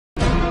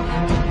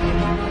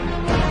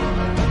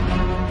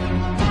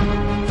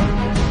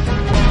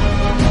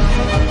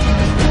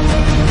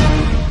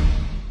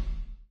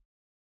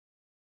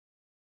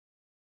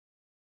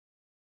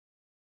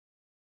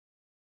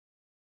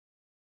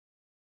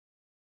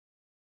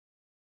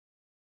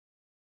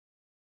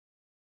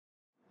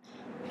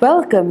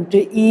Welcome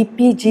to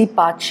EPG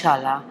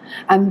Pathshala.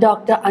 I'm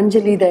Dr.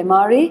 Anjali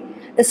Daimari,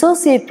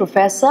 Associate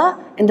Professor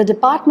in the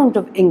Department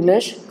of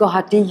English,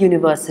 Guwahati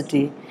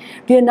University.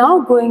 We are now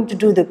going to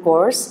do the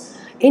course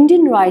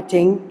Indian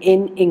Writing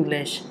in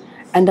English.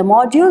 And the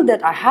module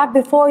that I have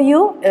before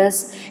you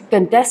is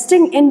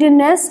Contesting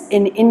Indianness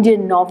in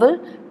Indian Novel,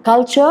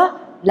 Culture,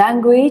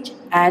 Language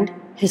and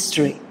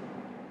History.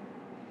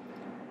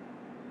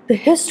 The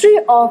history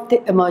of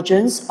the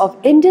emergence of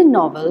Indian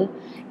novel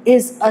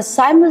is a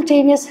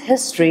simultaneous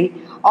history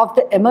of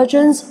the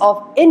emergence of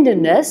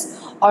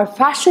Indianness or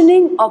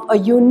fashioning of a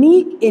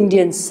unique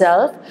Indian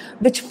self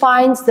which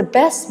finds the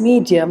best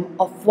medium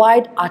of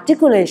wide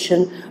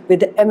articulation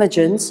with the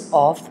emergence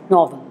of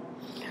novel.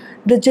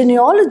 The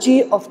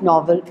genealogy of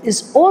novel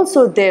is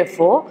also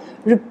therefore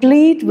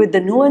replete with the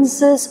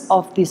nuances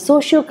of the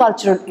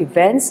socio-cultural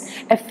events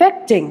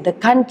affecting the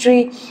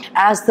country,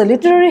 as the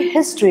literary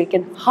history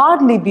can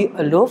hardly be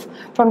aloof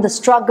from the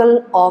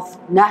struggle of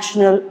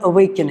national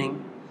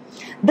awakening.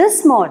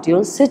 This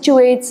module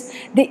situates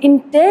the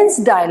intense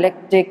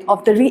dialectic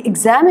of the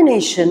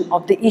re-examination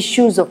of the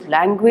issues of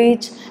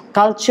language,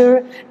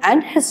 culture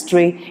and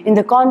history in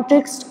the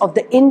context of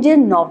the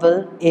Indian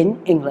novel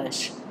in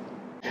English.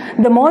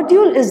 The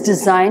module is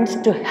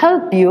designed to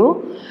help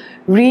you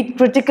read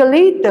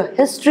critically the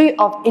history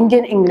of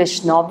Indian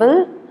English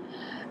novel,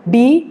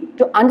 B.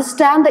 to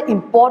understand the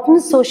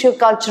important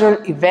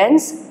socio-cultural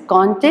events,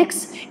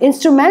 contexts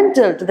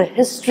instrumental to the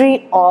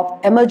history of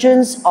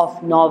emergence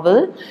of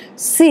novel,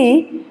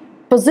 C.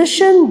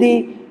 position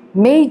the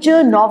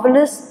major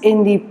novelists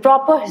in the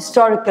proper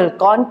historical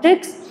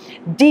context,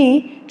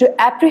 D. to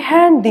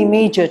apprehend the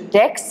major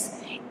texts,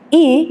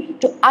 E.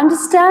 to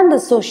understand the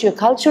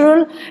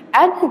socio-cultural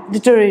and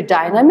literary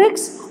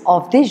dynamics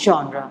of the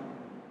genre.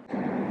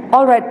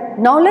 Alright,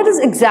 now let us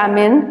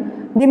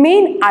examine the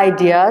main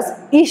ideas,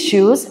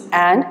 issues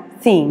and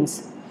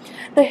themes.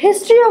 The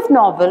history of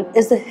novel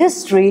is the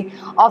history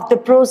of the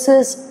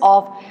process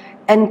of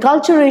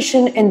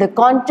enculturation in the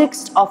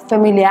context of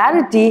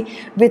familiarity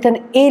with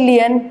an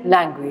alien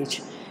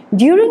language.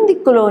 During the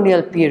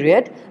colonial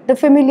period, the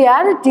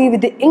familiarity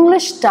with the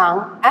English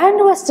tongue and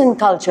Western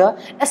culture,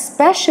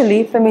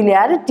 especially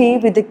familiarity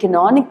with the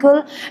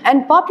canonical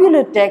and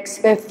popular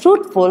texts, were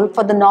fruitful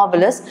for the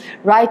novelists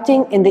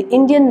writing in the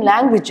Indian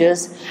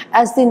languages,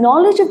 as the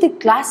knowledge of the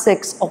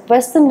classics of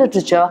Western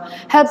literature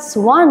helps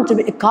one to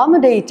be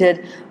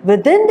accommodated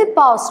within the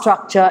power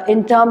structure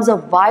in terms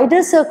of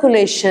wider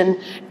circulation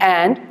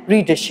and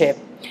readership.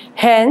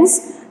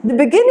 Hence, the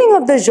beginning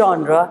of the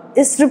genre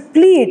is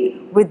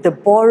replete with the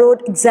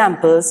borrowed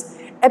examples,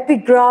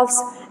 epigraphs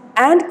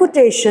and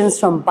quotations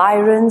from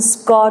Byron,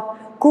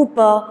 Scott,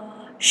 Cooper,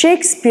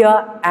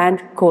 Shakespeare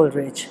and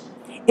Coleridge.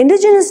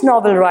 Indigenous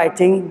novel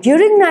writing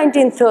during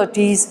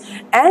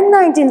 1930s and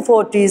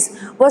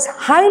 1940s was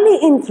highly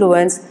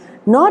influenced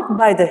not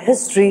by the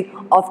history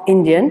of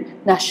Indian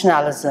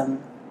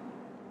nationalism.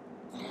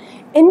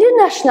 Indian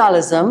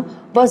nationalism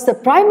was the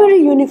primary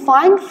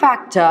unifying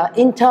factor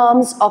in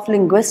terms of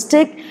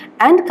linguistic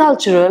and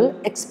cultural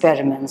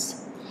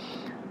experiments.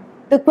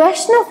 The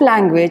question of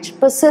language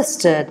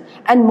persisted,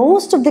 and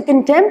most of the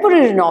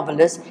contemporary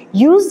novelists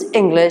used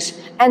English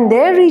and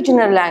their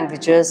regional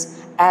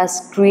languages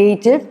as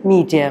creative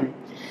medium.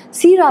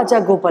 C.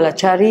 Raja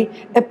Gopalachari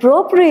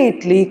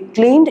appropriately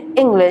claimed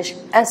English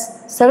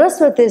as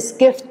Saraswati's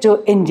gift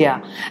to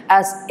India,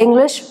 as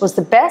English was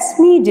the best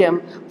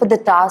medium for the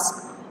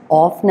task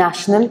of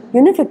national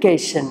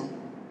unification.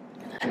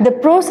 The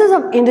process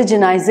of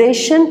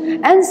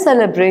indigenization and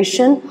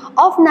celebration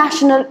of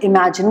national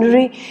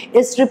imaginary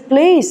is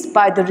replaced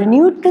by the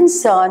renewed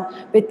concern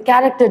with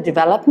character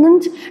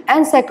development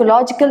and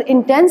psychological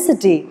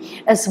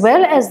intensity, as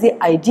well as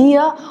the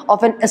idea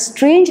of an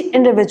estranged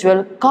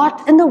individual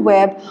caught in the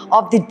web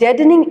of the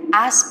deadening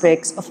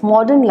aspects of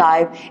modern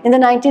life in the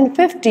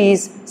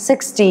 1950s,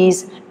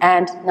 60s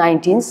and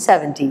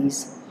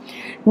 1970s.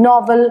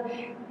 Novel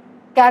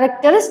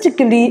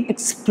characteristically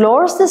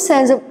explores the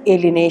sense of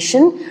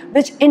alienation,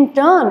 which in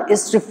turn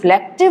is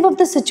reflective of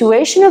the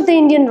situation of the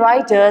Indian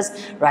writers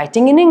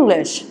writing in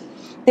English.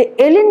 The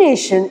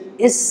alienation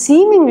is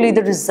seemingly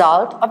the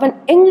result of an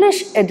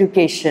English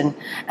education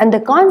and the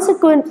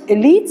consequent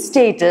elite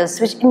status,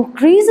 which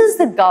increases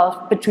the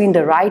gulf between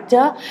the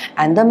writer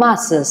and the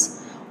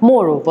masses.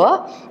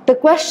 Moreover, the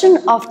question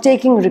of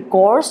taking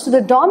recourse to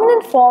the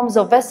dominant forms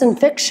of Western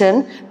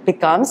fiction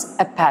becomes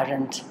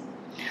apparent.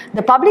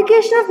 The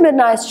publication of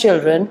Midnight's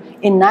Children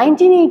in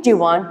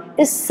 1981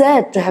 is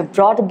said to have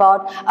brought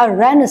about a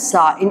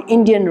renaissance in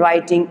Indian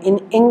writing in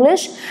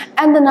English,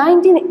 and the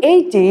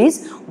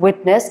 1980s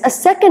witnessed a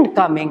second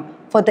coming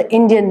for the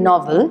Indian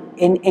novel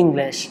in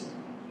English.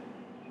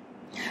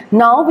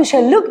 Now we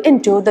shall look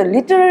into the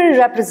literary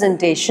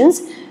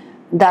representations,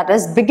 that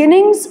is,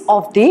 beginnings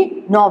of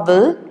the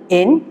novel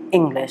in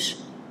English.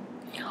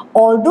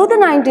 Although the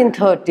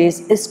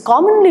 1930s is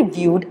commonly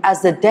viewed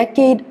as the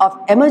decade of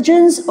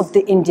emergence of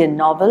the Indian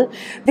novel,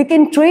 we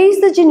can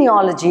trace the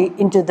genealogy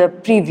into the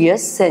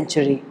previous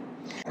century.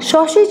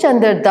 Shashi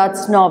Chandra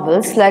Dutt's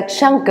novels like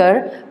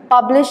Shankar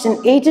published in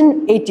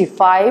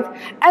 1885,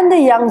 and The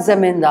Young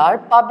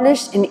Zamindar,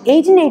 published in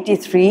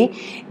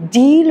 1883,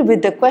 deal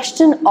with the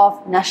question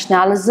of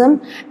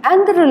nationalism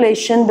and the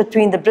relation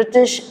between the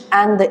British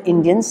and the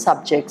Indian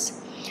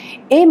subjects.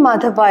 A.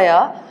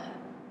 Madhavaya,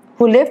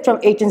 who lived from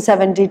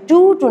 1872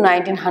 to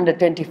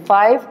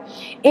 1925,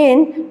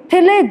 in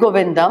Thile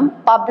Govindam,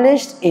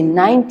 published in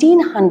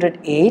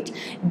 1908,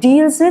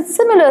 deals with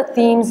similar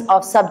themes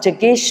of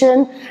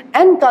subjugation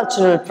and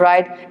cultural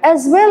pride,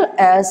 as well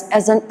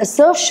as an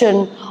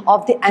assertion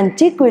of the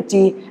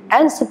antiquity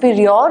and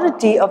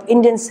superiority of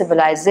Indian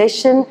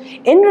civilization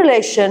in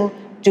relation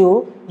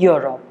to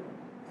Europe.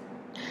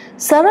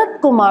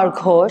 Sarat Kumar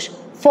Ghosh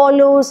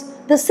follows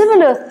the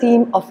similar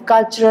theme of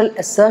cultural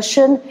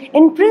assertion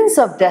in Prince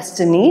of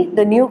Destiny,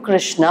 The New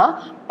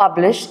Krishna,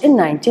 published in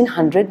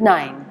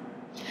 1909.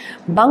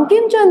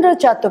 Bankim Chandra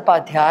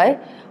Chattopadhyay,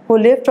 who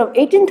lived from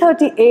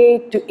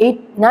 1838 to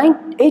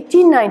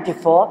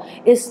 1894,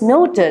 is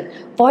noted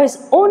for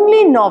his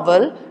only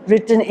novel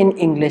written in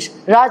English,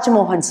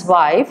 Rajmohan's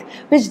Wife,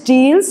 which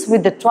deals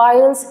with the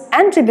trials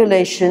and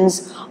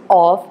tribulations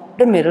of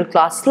the middle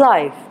class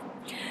life.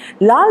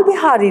 Lal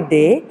Bihari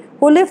Dey,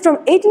 who lived from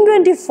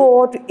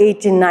 1824 to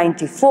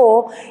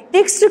 1894,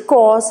 takes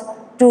recourse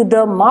to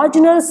the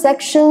marginal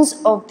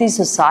sections of the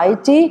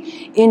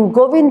society in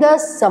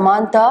Govinda's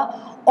Samanta,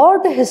 or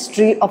the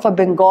history of a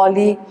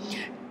Bengali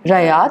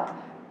Rayat,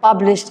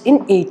 published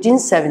in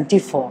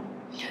 1874.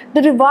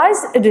 The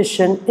revised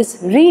edition is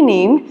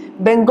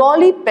renamed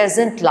Bengali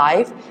Peasant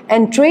Life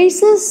and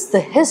traces the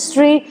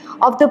history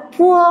of the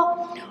poor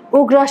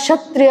Ugra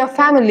Kshatriya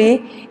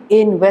family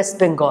in West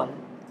Bengal.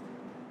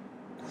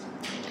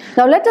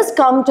 Now let us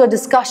come to a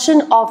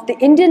discussion of the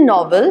Indian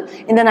novel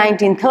in the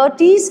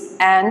 1930s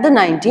and the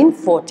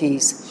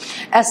 1940s.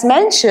 As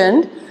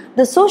mentioned,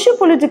 the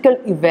socio-political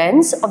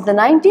events of the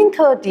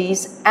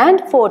 1930s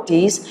and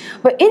 40s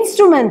were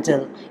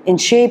instrumental in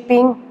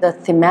shaping the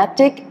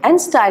thematic and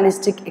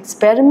stylistic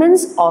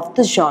experiments of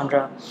the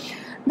genre.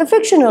 The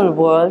fictional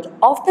world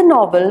of the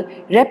novel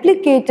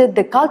replicated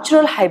the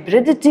cultural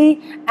hybridity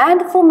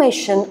and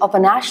formation of a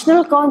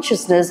national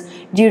consciousness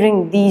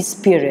during these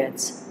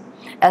periods.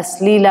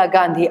 As Leela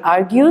Gandhi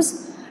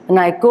argues, and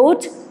I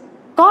quote,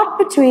 "Caught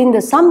between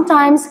the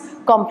sometimes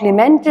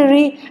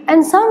complementary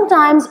and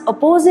sometimes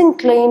opposing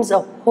claims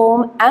of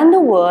home and the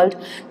world,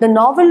 the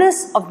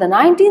novelists of the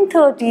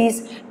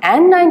 1930s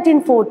and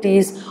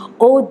 1940s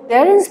owed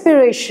their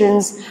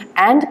inspirations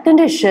and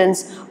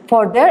conditions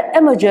for their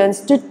emergence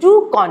to two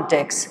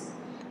contexts: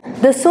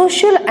 the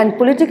social and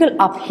political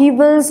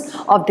upheavals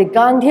of the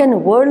Gandhian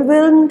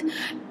whirlwind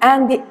and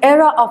the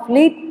era of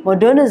late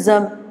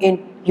modernism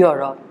in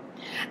Europe.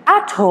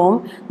 At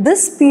home,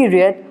 this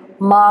period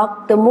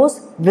marked the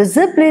most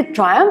visibly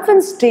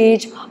triumphant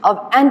stage of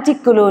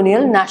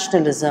anti-colonial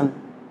nationalism.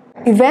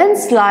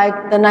 Events like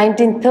the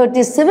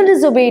 1930 civil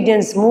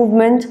disobedience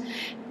movement,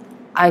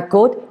 I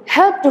quote,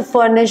 helped to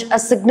furnish a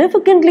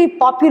significantly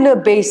popular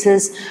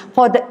basis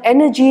for the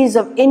energies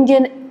of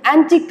Indian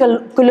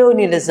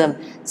anti-colonialism.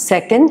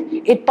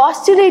 Second, it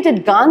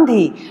postulated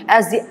Gandhi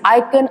as the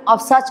icon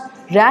of such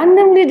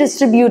randomly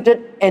distributed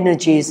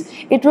energies.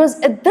 It was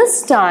at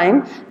this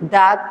time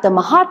that the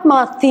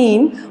Mahatma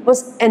theme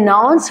was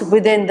announced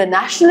within the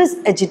nationalist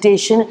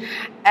agitation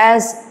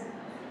as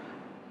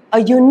a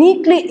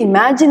uniquely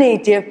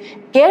imaginative,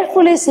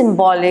 carefully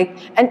symbolic,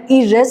 and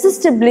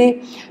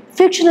irresistibly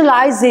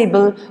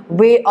fictionalizable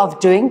way of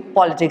doing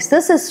politics.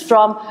 This is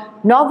from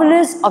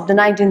novelists of the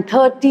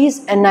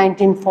 1930s and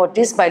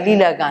 1940s by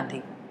Leela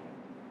Gandhi.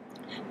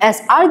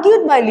 As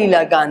argued by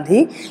Leela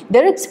Gandhi,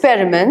 their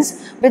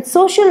experiments with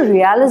social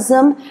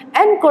realism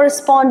and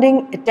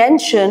corresponding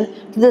attention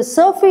to the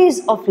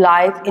surface of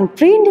life in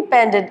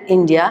pre-independent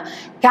India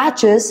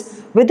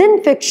catches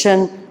within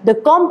fiction the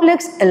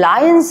complex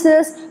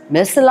alliances,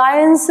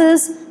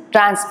 misalliances,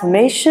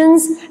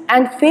 transformations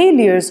and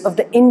failures of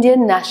the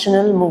Indian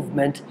national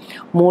movement.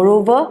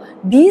 Moreover,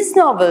 these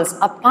novels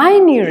are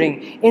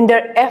pioneering in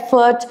their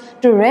effort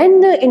to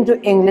render into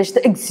English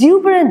the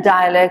exuberant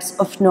dialects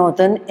of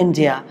northern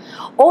India.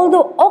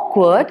 Although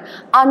awkward,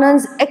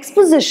 Anand's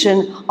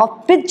exposition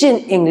of Pidgin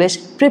English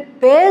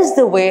prepares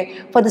the way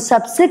for the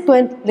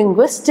subsequent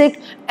linguistic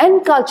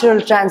and cultural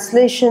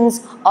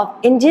translations of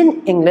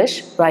Indian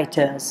English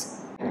writers.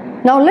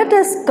 Now let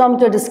us come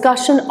to a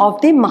discussion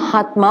of the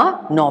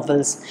Mahatma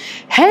novels.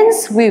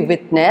 Hence we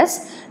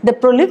witness the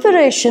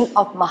proliferation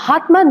of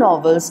Mahatma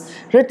novels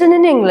written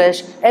in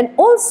English and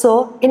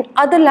also in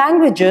other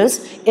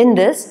languages in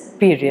this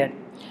period.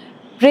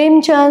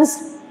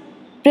 Premchand's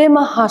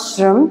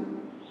Premahashram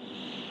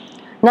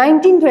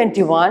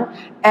 1921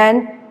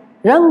 and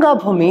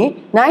Rangabhumi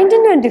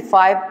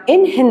 1925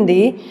 in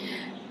Hindi,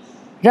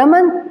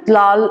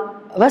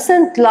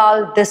 Vasant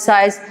Lal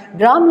Desai's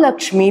Gram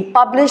Lakshmi,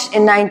 published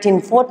in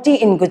 1940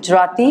 in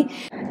Gujarati,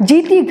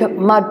 G.T.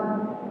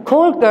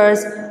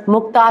 Madkholkar's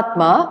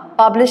Muktatma,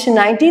 published in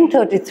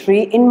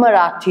 1933 in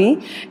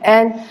Marathi,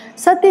 and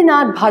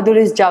Satyanath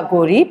Bhaduri's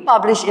Jagori,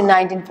 published in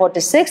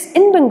 1946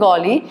 in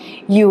Bengali,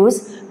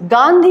 use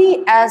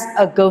Gandhi as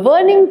a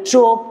governing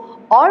trope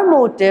or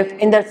motive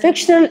in their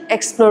fictional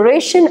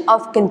exploration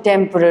of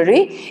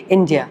contemporary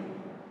India.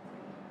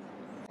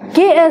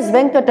 K.S.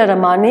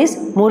 Venkataramani's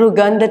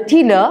Murugan the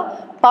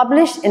Tealer,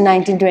 published in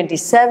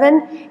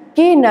 1927,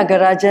 K.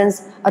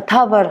 Nagarajan's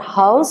Athavar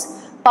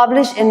House,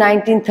 published in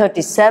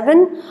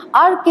 1937,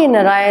 R. K.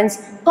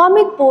 Narayan's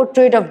comic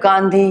portrait of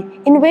Gandhi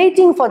in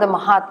Waiting for the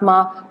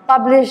Mahatma,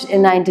 published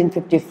in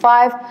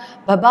 1955,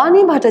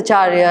 Bhabani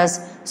Bhattacharya's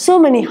So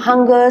Many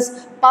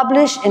Hungers,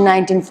 published in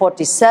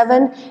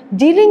 1947,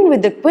 dealing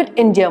with the Quit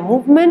India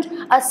movement,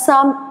 are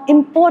some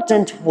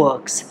important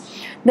works.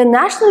 The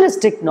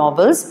nationalistic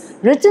novels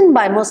written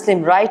by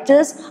Muslim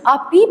writers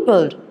are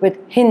peopled with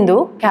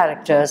Hindu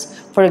characters.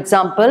 For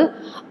example,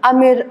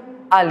 Amir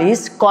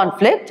Ali's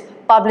Conflict,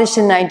 published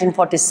in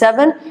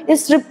 1947,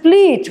 is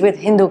replete with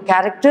Hindu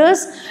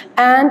characters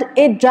and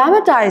it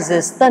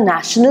dramatizes the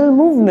national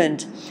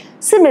movement.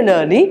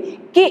 Similarly,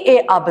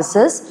 K.A.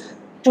 Abbas's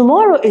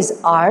Tomorrow is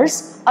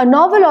Ours, a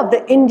novel of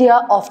the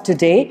India of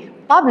today,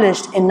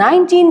 published in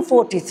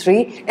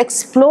 1943,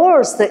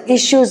 explores the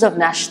issues of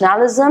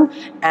nationalism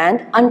and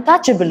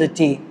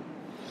untouchability.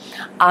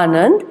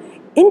 Anand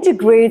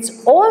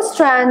integrates all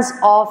strands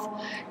of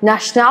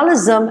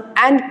nationalism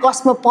and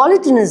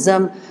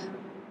cosmopolitanism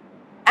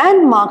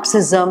and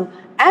Marxism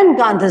and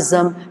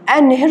Gandhism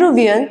and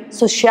Nehruvian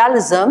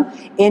socialism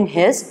in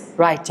his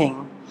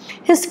writing.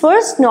 His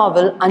first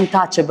novel,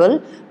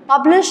 Untouchable,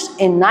 published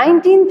in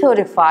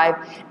 1935,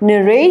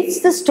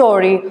 narrates the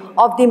story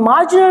of the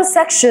marginal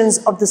sections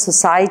of the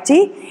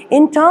society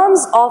in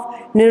terms of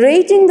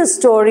narrating the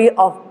story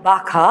of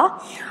Bakha,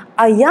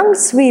 a young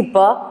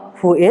sweeper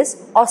who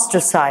is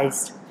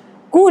ostracized.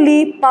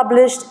 Coolie,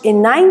 published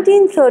in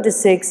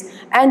 1936,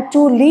 and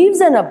Two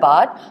Leaves and a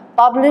Bud,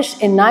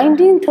 published in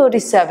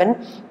 1937,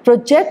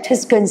 project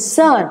his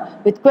concern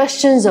with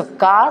questions of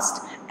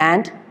caste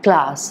and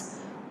class.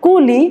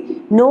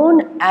 Coolie,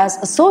 known as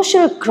a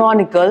social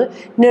chronicle,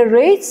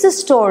 narrates the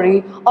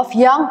story of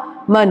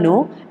young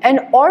Manu, an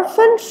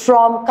orphan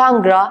from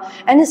Kangra,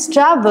 and his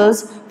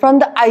travels from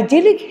the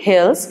idyllic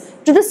hills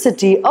to the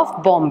city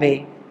of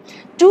Bombay.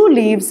 Two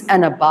Leaves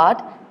and a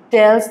Bud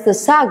tells the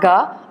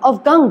saga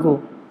of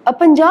Gangu, a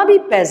Punjabi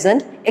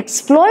peasant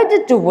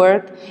exploited to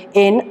work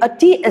in a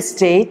tea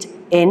estate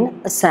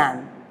in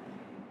Assam.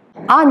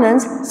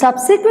 Anand's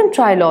subsequent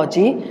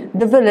trilogy,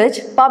 The Village,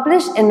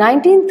 published in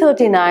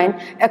 1939,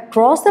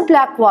 Across the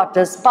Black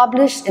Waters,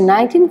 published in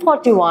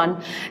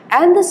 1941,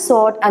 and The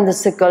Sword and the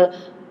Sickle,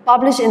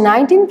 published in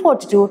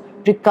 1942,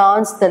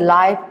 recounts the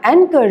life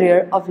and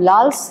career of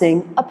Lal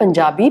Singh, a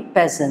Punjabi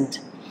peasant.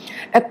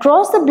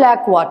 Across the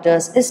Black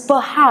Waters is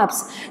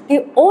perhaps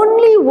the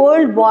only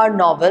World War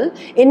novel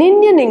in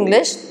Indian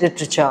English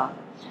literature.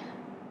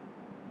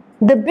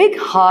 The Big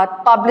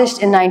Heart,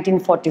 published in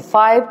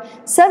 1945,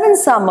 Seven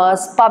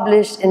Summers,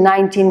 published in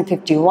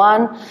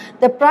 1951,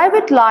 The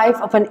Private Life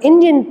of an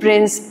Indian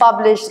Prince,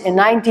 published in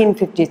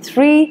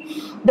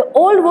 1953, The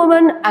Old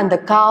Woman and the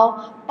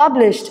Cow,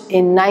 published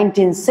in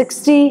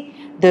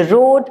 1960, The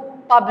Road,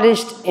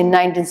 published in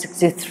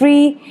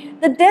 1963,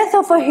 The Death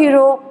of a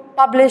Hero,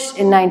 published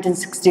in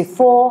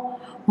 1964,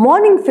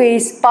 Morning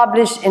Face,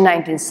 published in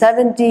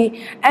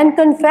 1970, and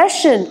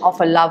Confession of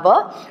a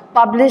Lover,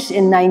 published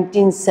in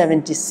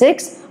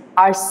 1976,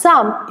 are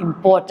some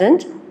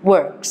important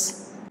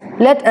works.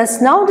 Let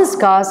us now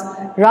discuss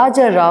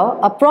Raja Rao,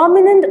 a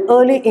prominent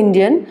early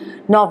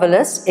Indian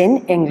novelist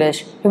in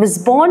English. He was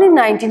born in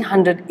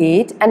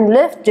 1908 and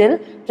lived till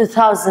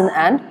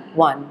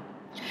 2001.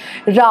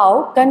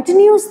 Rao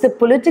continues the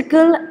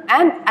political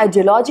and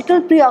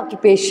ideological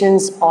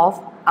preoccupations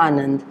of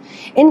Anand.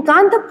 In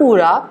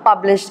Kantapura,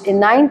 published in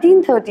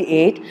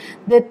 1938,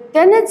 the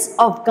tenets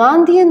of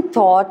Gandhian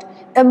thought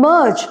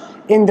emerge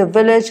in the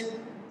village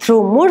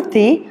through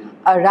Murthy,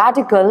 a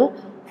radical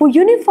who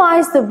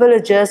unifies the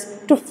villagers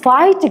to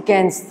fight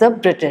against the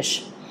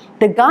British.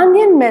 The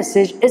Gandhian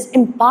message is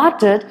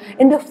imparted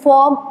in the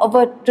form of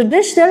a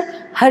traditional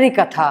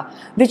Harikatha,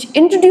 which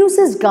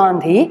introduces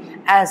Gandhi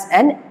as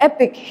an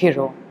epic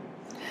hero.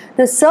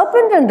 The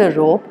Serpent and the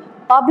Rope,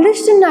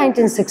 published in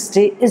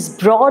 1960, is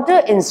broader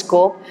in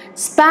scope,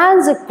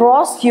 spans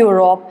across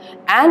Europe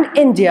and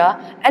India,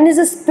 and is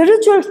a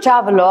spiritual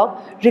travelogue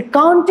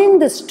recounting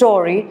the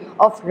story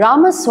of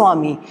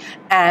Ramaswamy.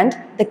 And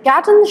The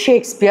Cat and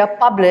Shakespeare,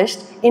 published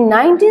in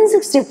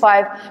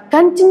 1965,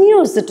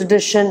 continues the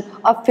tradition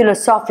of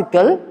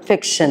philosophical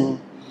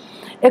fiction.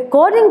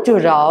 According to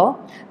Rao,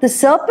 The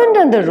Serpent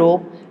and the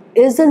Rope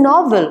is a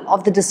novel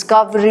of the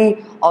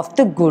discovery of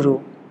the Guru.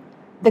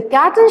 The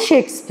Cat and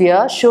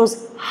Shakespeare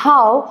shows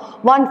how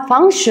one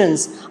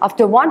functions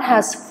after one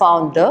has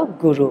found the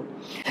Guru.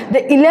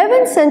 The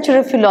 11th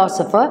century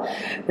philosopher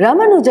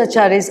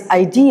Ramanujacharya's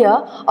idea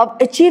of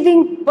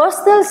achieving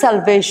personal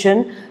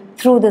salvation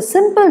through the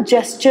simple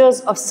gestures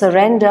of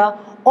surrender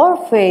or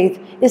faith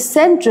is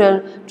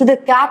central to The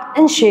Cat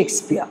and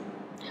Shakespeare.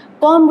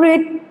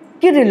 Comrade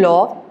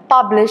Kirillov,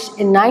 published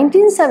in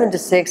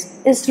 1976,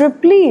 is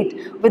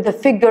replete with the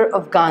figure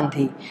of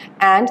Gandhi,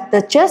 and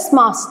the chess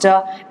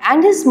master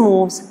and his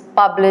moves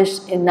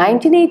published in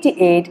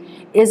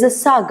 1988, is a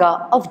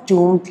saga of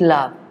doomed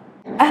love.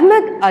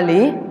 Ahmed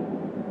Ali,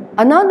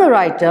 another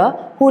writer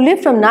who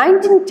lived from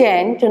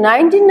 1910 to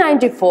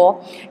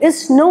 1994,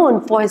 is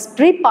known for his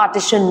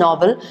pre-partition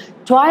novel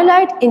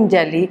Twilight in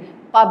Delhi,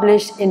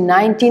 published in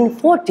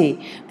 1940,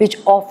 which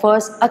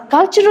offers a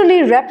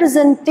culturally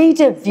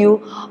representative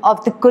view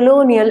of the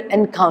colonial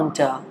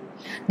encounter.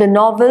 The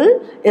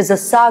novel is a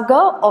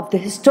saga of the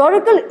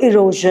historical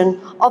erosion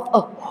of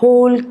a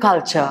whole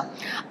culture.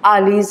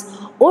 Ali's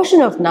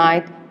Ocean of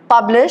Night,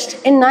 published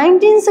in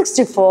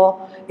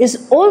 1964,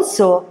 is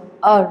also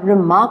a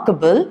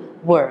remarkable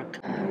work.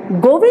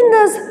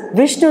 Govinda's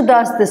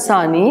Vishnudas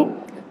Dasani,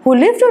 who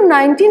lived from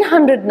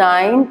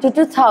 1909 to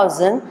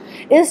 2000,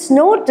 is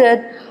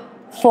noted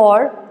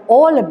for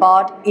All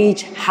About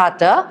H.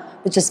 Hatter,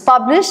 which is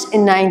published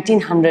in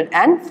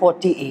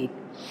 1948.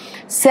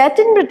 Set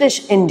in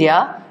British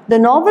India, the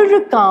novel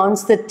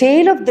recounts the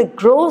tale of the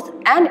growth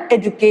and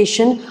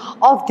education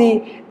of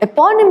the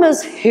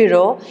eponymous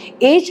hero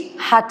H.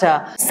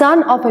 Hatter,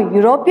 son of a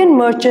European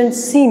merchant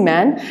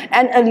seaman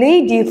and a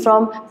lady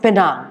from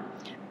Penang.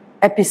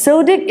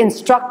 Episodic in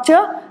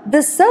structure,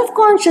 this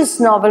self-conscious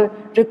novel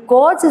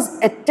records his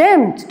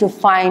attempt to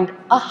find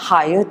a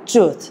higher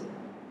truth.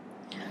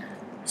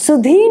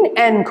 Sudhin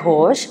N.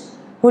 Ghosh,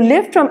 who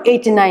lived from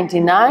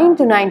 1899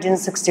 to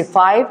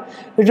 1965,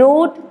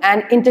 wrote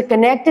an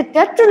interconnected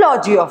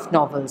tetralogy of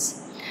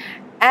novels.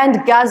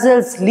 And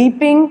Gazelles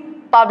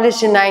Leaping,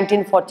 published in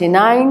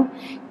 1949,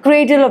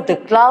 Cradle of the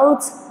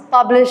Clouds,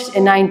 published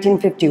in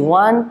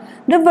 1951,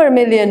 The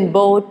Vermilion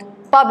Boat,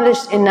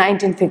 published in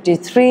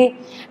 1953,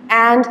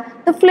 and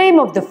The Flame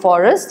of the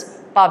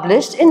Forest,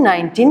 published in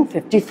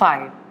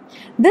 1955.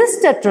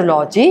 This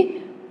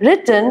tetralogy,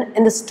 written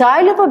in the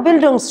style of a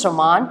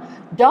Bildungsroman,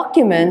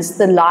 documents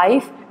the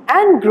life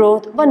and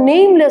growth of a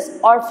nameless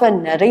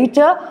orphan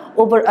narrator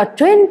over a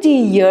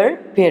 20-year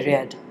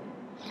period.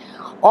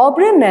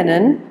 Aubrey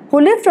Menon, who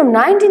lived from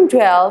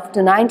 1912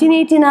 to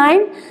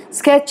 1989,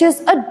 sketches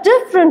a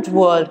different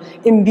world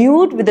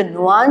imbued with the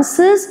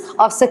nuances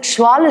of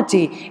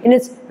sexuality in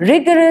its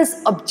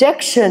rigorous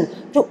objection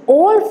to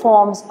all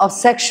forms of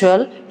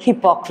sexual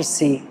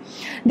hypocrisy.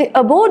 The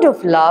Abode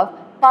of Love,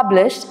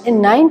 published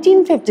in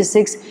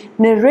 1956,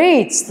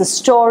 narrates the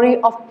story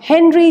of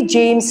Henry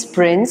James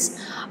Prince,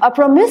 a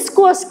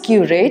promiscuous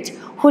curate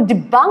who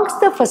debunks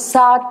the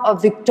facade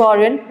of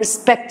Victorian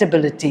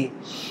respectability.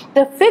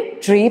 The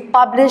Fig Tree,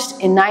 published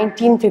in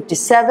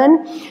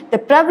 1957, The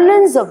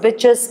Prevalence of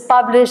Witches,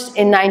 published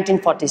in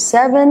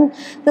 1947,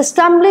 The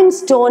Stumbling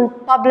Stone,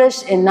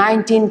 published in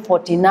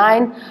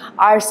 1949,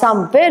 are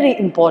some very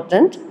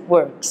important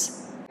works.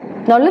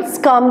 Now let's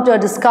come to a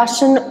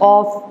discussion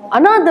of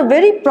another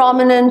very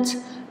prominent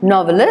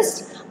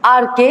novelist,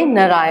 R.K.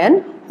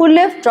 Narayan, who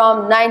lived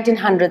from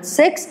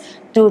 1906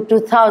 to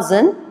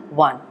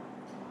 2001.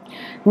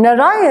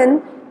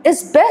 Narayan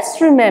is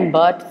best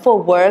remembered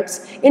for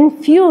works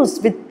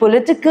infused with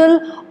political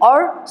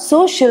or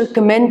social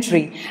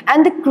commentary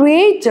and the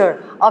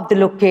creator of the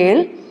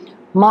locale,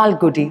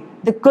 Malgudi,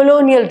 the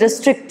colonial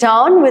district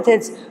town with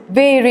its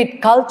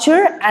varied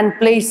culture and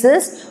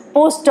places,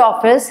 post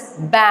office,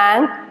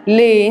 bank,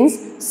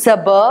 lanes,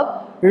 suburb,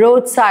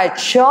 roadside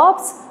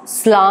shops,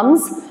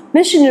 slums,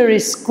 missionary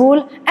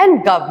school,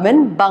 and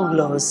government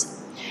bungalows.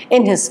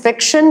 In his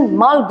fiction,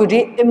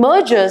 Malgudi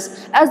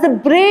emerges as the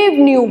brave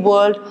new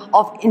world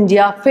of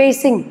India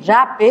facing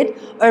rapid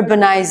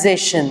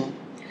urbanization.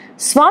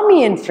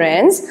 Swami and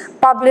Friends,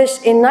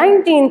 published in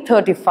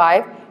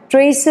 1935,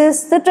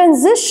 traces the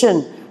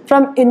transition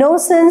from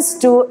innocence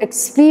to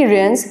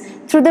experience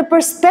through the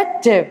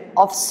perspective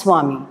of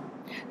Swami.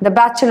 The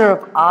Bachelor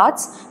of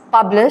Arts,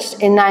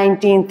 published in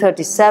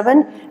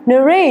 1937,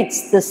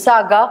 narrates the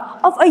saga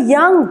of a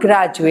young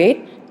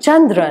graduate,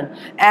 Chandran,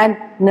 and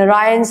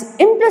Narayan's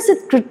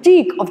implicit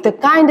critique of the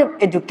kind of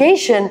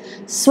education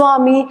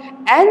Swami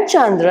and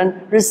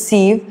Chandran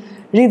receive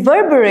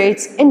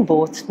reverberates in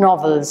both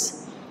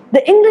novels.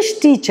 The English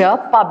Teacher,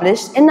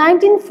 published in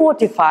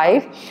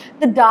 1945,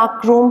 The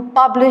Dark Room,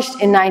 published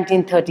in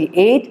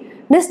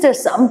 1938, Mr.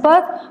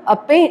 Sampath,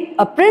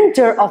 a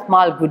printer of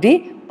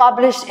Malgudi,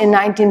 published in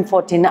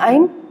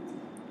 1949,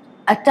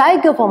 A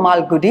Tiger for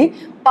Malgudi,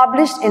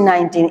 published in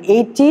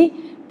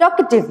 1980,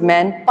 Talkative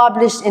Men,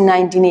 published in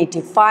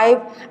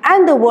 1985,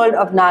 and The World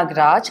of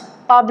Nagraj,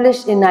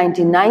 published in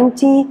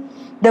 1990,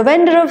 The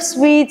Vendor of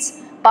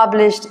Sweets,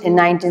 published in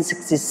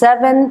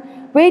 1967,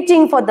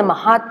 Waiting for the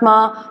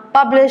Mahatma,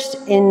 published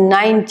in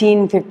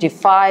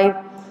 1955,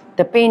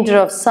 The Painter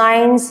of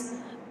Science,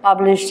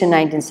 published in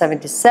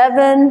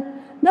 1977,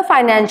 The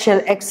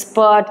Financial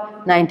Expert,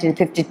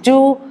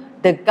 1952,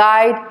 The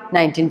Guide,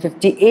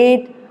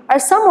 1958, are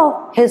some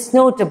of his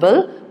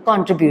notable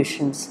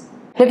contributions.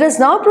 Let us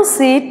now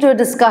proceed to a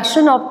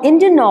discussion of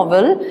Indian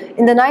novel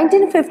in the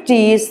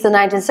 1950s, the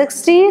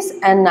 1960s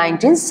and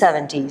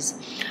 1970s.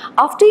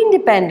 After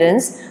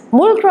independence,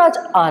 Mulk Raj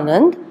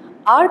Anand,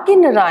 R.K.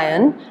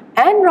 Narayan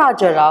and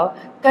Raja Rao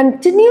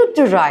continued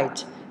to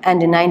write,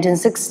 and in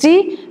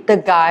 1960, The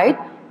Guide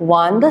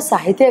won the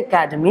Sahitya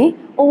Academy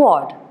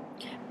Award.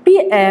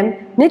 P.M.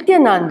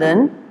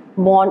 Nityanandan,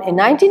 born in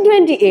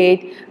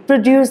 1928,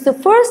 produced the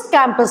first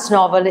campus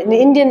novel in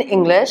Indian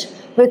English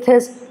with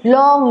his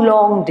Long,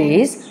 Long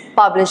Days,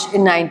 published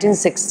in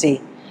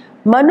 1960.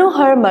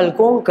 Manohar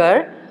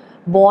Malgonkar,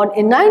 born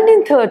in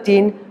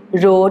 1913,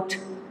 wrote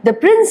The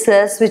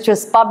Princess, which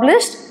was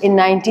published in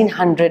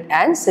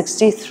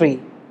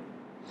 1963.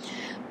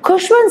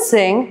 Khushwant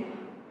Singh,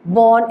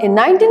 born in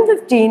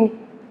 1915,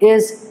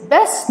 is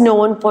best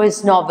known for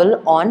his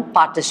novel on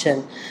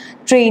partition,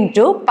 Train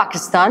to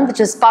Pakistan, which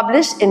was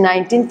published in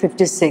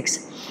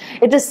 1956.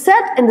 It is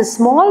set in the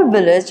small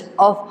village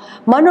of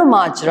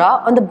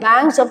Manomajra on the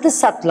banks of the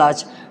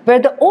Satluj, where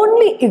the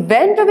only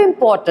event of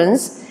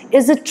importance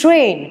is a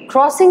train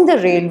crossing the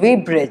railway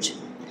bridge.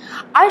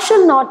 I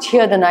Shall Not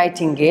Hear the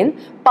Nightingale,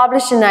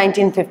 published in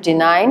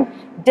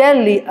 1959,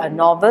 Delhi, a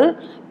novel,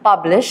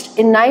 published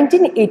in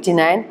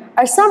 1989,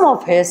 are some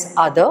of his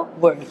other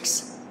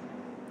works.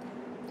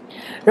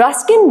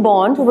 Ruskin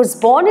Bond, who was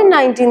born in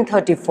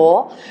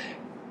 1934,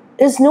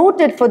 is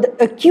noted for the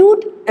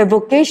acute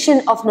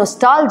evocation of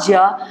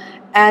nostalgia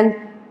and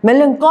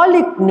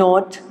melancholic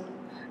note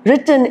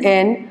written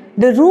in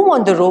The Room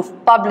on the Roof,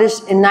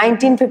 published in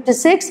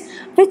 1956,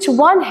 which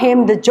won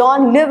him the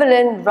John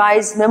Llewellyn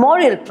Rice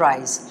Memorial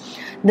Prize.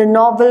 The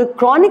novel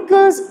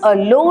chronicles a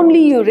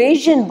lonely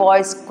Eurasian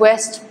boy's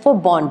quest for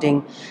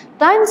bonding.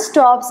 Time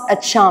Stops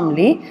at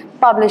Shamli,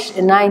 published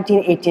in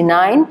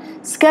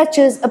 1989,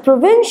 sketches a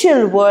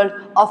provincial world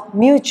of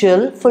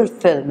mutual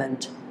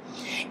fulfillment.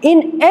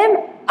 In M.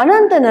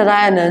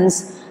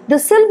 Anantanarayanan's The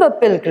Silver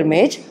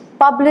Pilgrimage,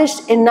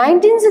 published in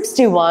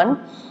 1961,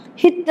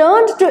 he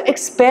turned to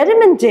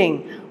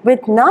experimenting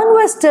with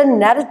non-Western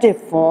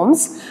narrative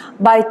forms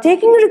by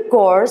taking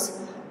recourse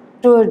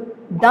to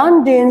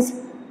Dandin's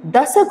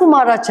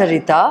Dasakumara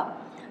Charita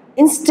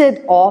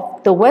instead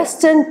of the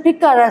Western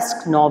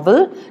picaresque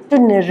novel to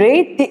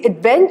narrate the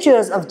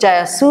adventures of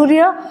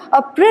Jayasuriya,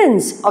 a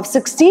prince of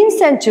 16th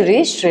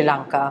century Sri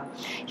Lanka.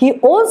 He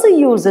also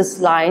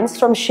uses lines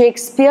from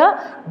Shakespeare,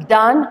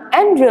 Donne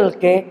and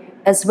Rilke,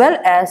 as well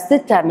as the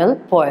Tamil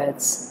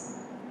poets.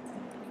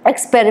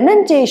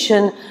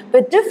 Experimentation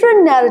with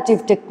different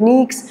narrative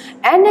techniques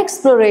and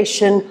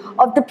exploration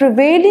of the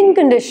prevailing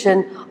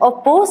condition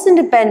of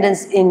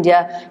post-independence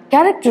India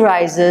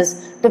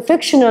characterizes the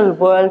fictional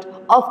world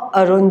of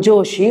Arun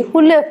Joshi,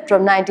 who lived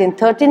from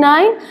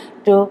 1939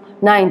 to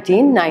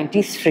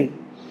 1993.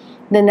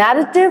 The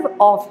narrative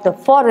of The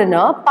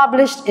Foreigner,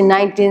 published in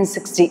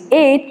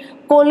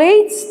 1968,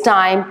 collates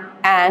time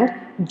and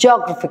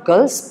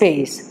geographical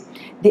space.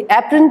 The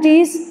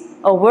Apprentice,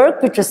 a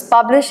work which was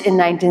published in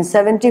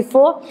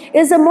 1974,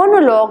 is a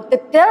monologue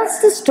that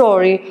tells the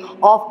story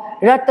of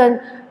Ratan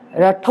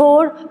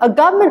Rathore, a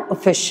government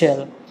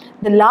official.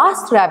 The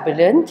Last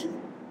Labyrinth,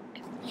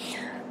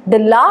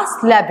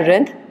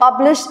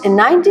 published in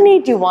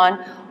 1981,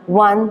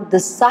 won the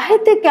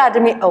Sahitya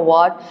Academy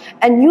Award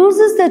and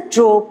uses the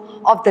trope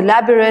of the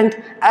labyrinth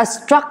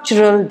as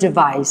structural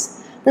device.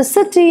 The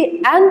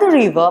City and the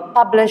River,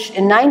 published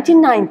in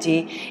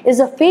 1990, is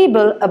a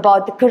fable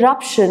about the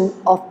corruption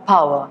of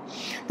power.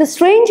 The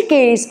Strange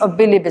Case of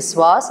Billy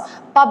Biswas,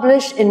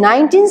 published in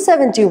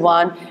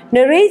 1971,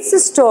 narrates the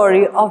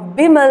story of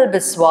Bimal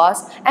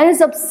Biswas and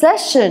his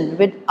obsession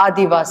with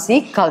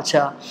Adivasi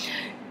culture.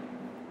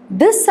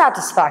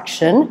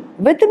 Dissatisfaction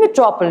with the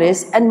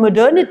metropolis and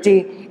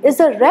modernity is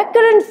a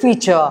recurrent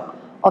feature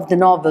of the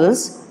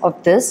novels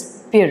of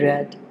this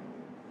period.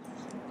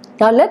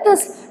 Now let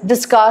us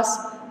discuss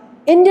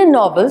Indian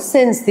novels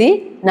since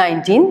the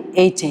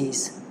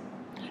 1980s.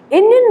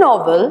 Indian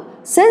novel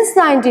since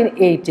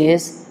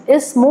 1980s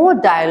is more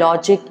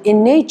dialogic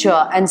in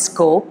nature and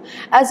scope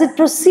as it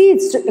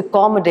proceeds to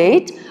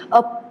accommodate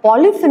a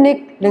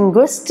polyphonic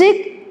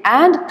linguistic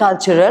and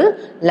cultural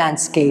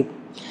landscape.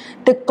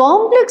 The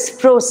complex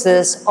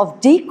process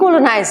of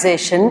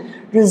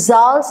decolonization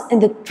results in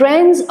the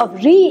trends of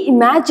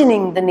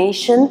reimagining the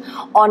nation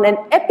on an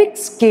epic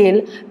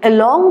scale,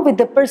 along with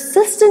the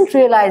persistent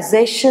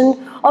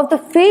realization of the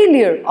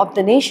failure of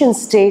the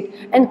nation-state,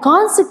 and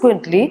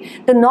consequently,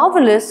 the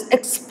novelists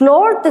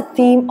explored the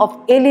theme of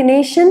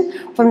alienation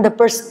from the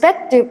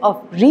perspective of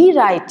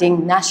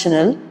rewriting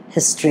national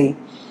history.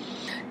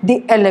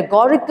 The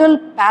allegorical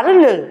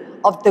parallel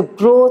of the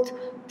growth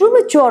to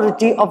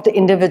maturity of the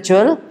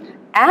individual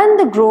and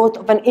the growth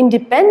of an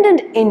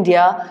independent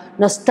India,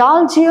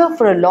 nostalgia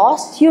for a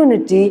lost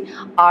unity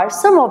are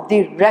some of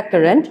the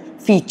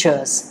recurrent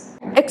features.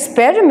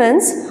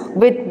 Experiments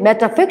with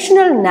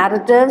metafictional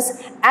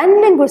narratives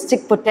and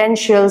linguistic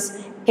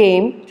potentials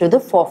came to the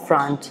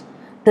forefront.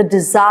 The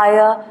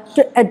desire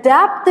to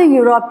adapt the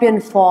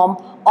European form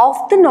of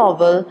the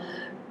novel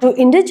to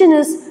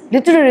indigenous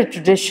literary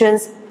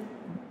traditions,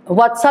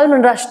 what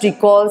Salman Rushdie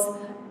calls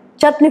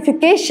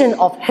chutnification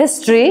of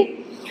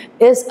history,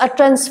 is a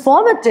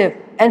transformative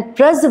and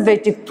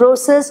preservative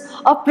process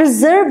of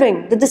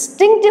preserving the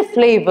distinctive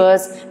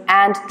flavors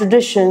and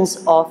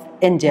traditions of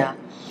India.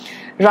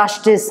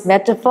 Rushdie's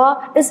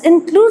metaphor is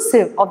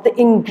inclusive of the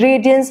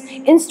ingredients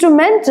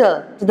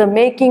instrumental to the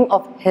making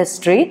of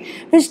history,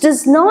 which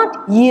does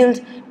not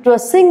yield to a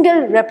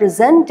single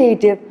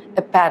representative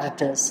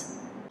apparatus.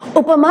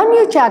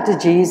 Upamanyu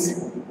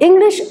Chatterjee's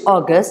English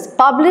August,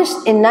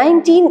 published in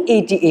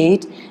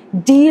 1988,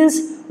 deals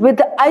with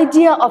the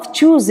idea of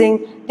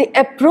choosing the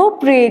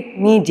appropriate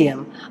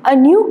medium, a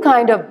new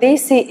kind of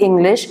Desi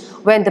English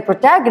when the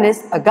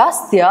protagonist,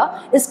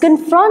 Agastya, is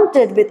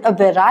confronted with a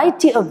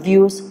variety of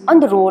views on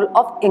the role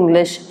of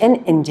English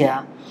in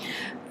India.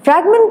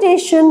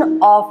 Fragmentation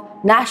of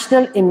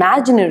national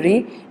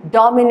imaginary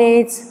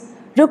dominates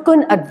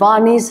Rukun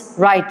Advani's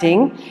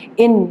writing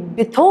in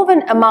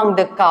Beethoven Among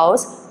the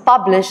Cows,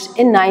 published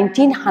in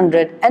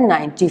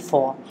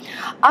 1994.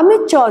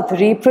 Amit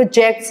Chaudhary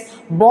projects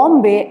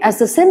Bombay as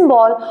a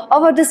symbol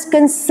of a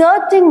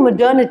disconcerting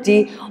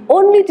modernity,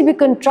 only to be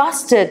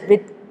contrasted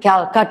with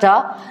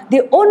Calcutta,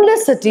 the only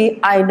city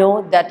I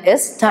know that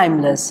is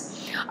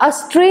timeless. A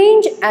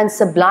Strange and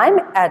Sublime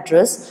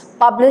Address,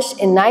 published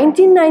in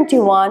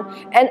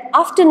 1991, and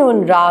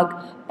Afternoon Rag,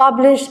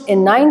 published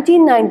in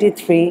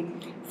 1993,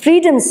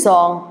 Freedom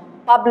Song,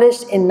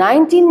 published in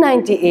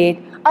 1998,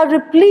 are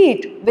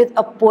replete with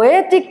a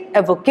poetic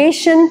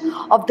evocation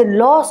of the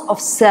loss of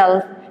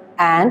self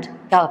and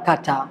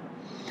Calcutta.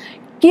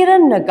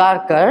 Kiran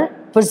Nagarkar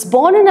was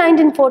born in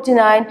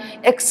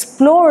 1949,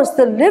 explores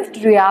the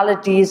lived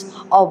realities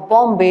of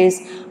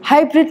Bombay's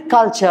hybrid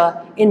culture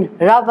in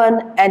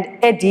Ravan and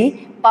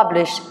Eddy,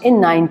 published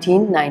in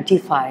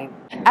 1995.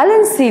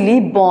 Alan Seeley,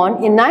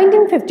 born in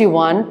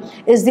 1951,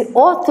 is the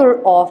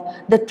author of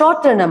The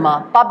Tottenham,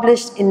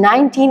 published in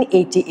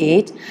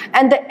 1988,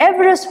 and The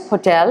Everest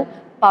Hotel,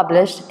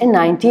 published in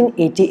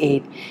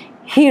 1988.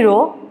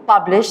 Hero,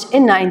 published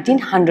in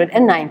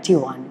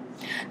 1991.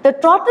 The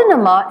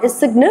Tottenham is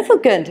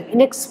significant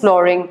in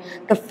exploring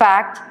the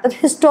fact that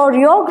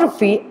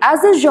historiography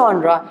as a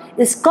genre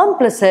is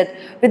complicit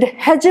with the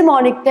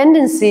hegemonic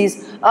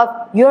tendencies of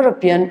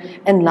European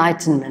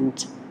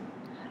Enlightenment.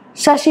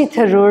 Shashi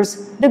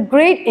Tharoor's The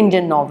Great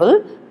Indian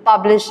Novel,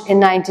 published in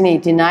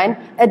 1989,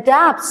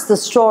 adapts the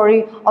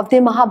story of the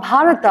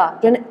Mahabharata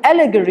to an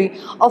allegory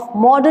of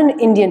modern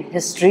Indian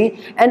history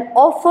and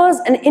offers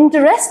an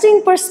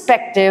interesting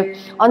perspective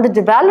on the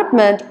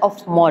development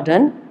of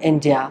modern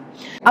India.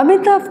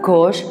 Amitav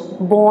Ghosh,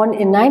 born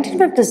in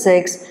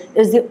 1956,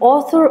 is the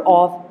author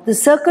of The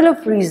Circle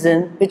of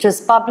Reason, which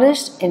was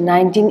published in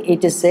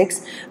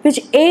 1986, which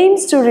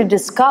aims to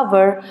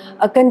rediscover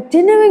a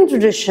continuing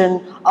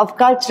tradition of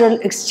cultural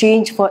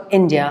exchange for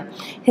India.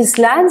 His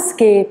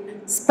landscape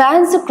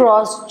spans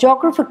across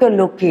geographical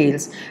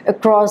locales,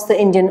 across the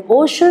Indian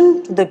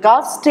Ocean to the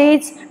Gulf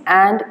states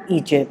and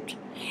Egypt.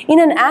 In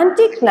An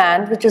Antique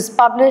Land, which was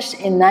published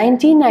in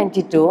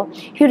 1992,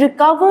 he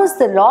recovers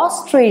the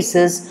lost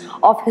traces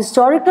of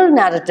historical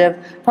narrative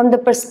from the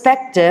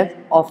perspective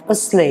of a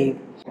slave.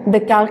 The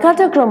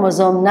Calcutta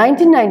Chromosome,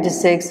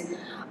 1996,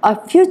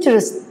 a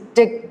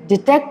futuristic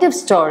detective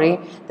story,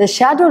 The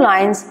Shadow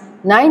Lines,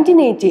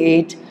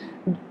 1988,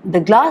 The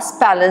Glass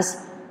Palace,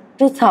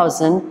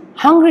 2000,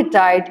 Hungry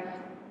Tide,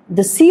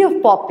 The Sea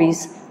of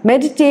Poppies,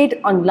 meditate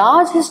on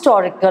large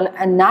historical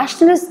and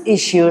nationalist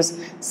issues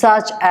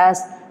such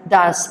as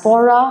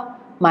diaspora,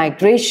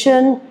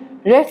 migration,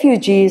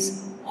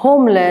 refugees,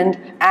 homeland,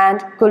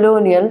 and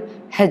colonial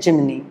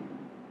hegemony.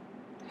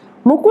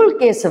 Mukul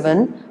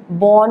Kesavan,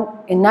 born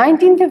in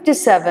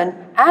 1957,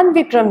 and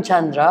Vikram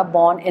Chandra,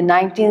 born in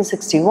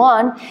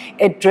 1961,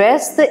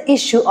 addressed the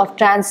issue of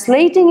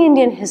translating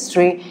Indian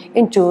history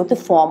into the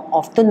form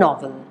of the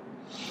novel.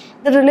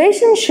 The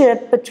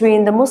relationship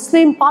between the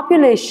Muslim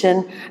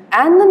population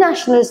and the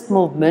nationalist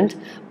movement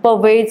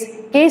pervades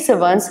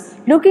Kesavan's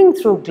Looking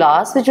Through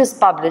Glass, which was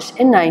published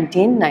in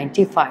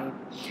 1995.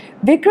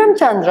 Vikram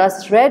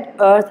Chandra's Red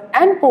Earth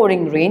and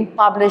Pouring Rain,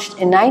 published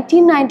in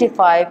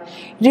 1995,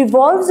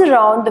 revolves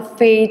around the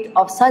fate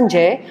of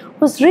Sanjay,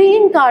 whose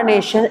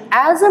reincarnation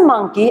as a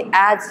monkey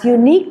adds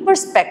unique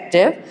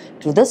perspective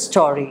to the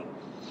story.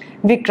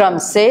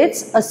 Vikram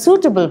Seth's A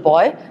Suitable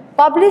Boy,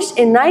 published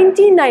in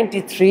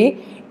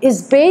 1993,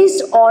 is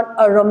based on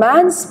a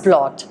romance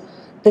plot,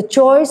 the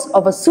choice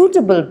of a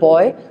suitable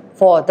boy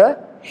for the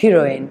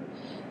heroine,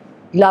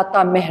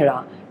 Lata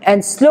Mehra.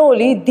 And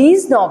slowly,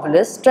 these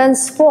novelists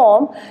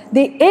transform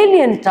the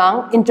alien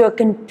tongue into a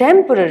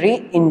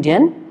contemporary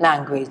Indian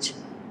language.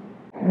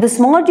 This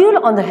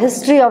module on the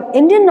history of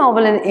Indian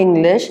novel in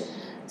English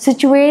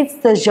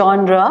situates the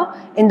genre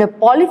in the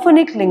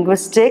polyphonic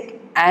linguistic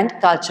and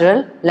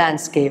cultural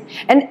landscape.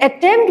 An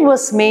attempt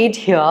was made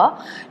here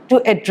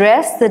to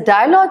address the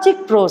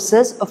dialogic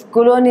process of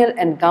colonial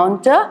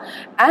encounter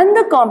and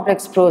the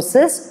complex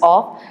process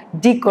of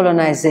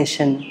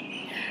decolonization.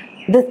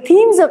 The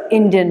themes of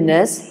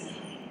Indianness,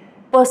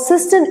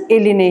 persistent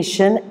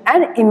alienation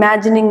and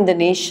imagining the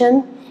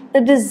nation,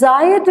 the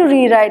desire to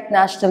rewrite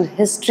national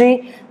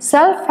history,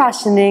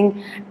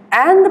 self-fashioning,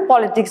 and the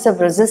politics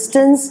of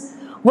resistance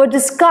were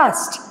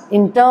discussed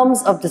in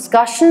terms of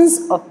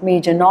discussions of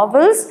major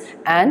novels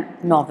and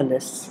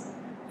novelists.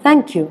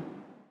 Thank you.